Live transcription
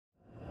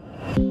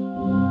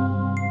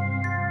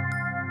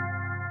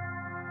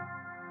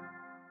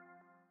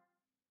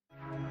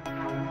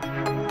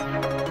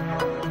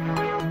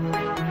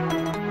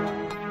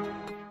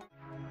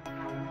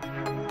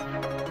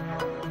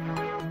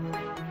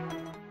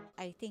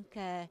think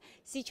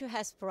Ctrip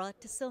has brought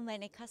so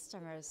many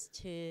customers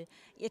to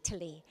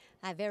Italy.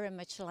 I very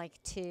much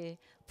like to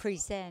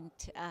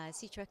present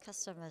Ctrip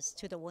customers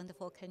to the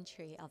wonderful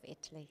country of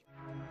Italy.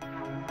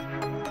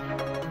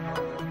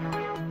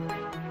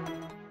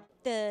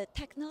 The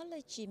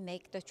technology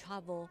make the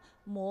travel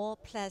more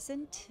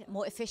pleasant,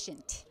 more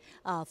efficient.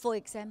 For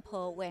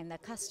example, when a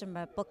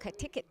customer book a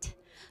ticket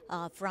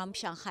from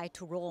Shanghai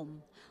to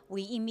Rome,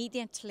 we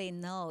immediately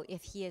know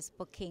if he is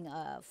booking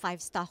a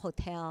 5-star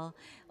hotel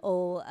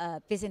or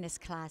a business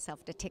class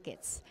of the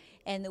tickets.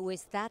 And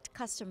with that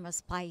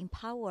customer's buying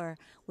power,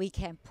 we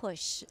can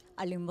push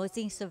a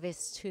limousine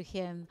service to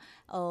him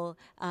or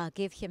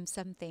give him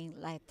something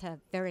like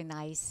very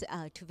nice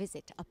to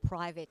visit, a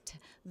private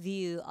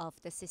view of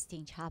the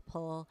Sistine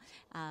Chapel,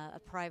 a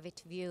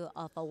private view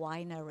of a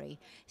winery.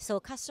 So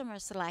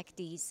customers like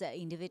these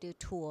individual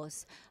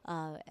tours,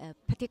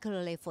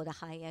 particularly for the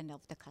high end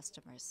of the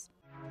customers.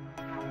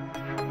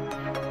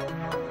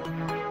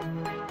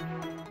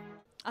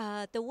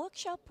 The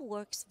workshop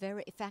works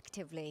very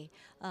effectively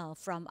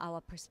from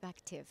our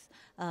perspective.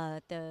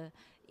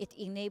 It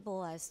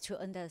enables us to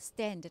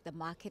understand the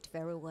market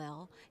very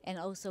well and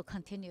also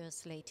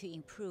continuously to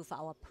improve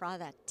our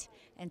product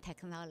and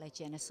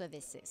technology and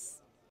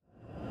services.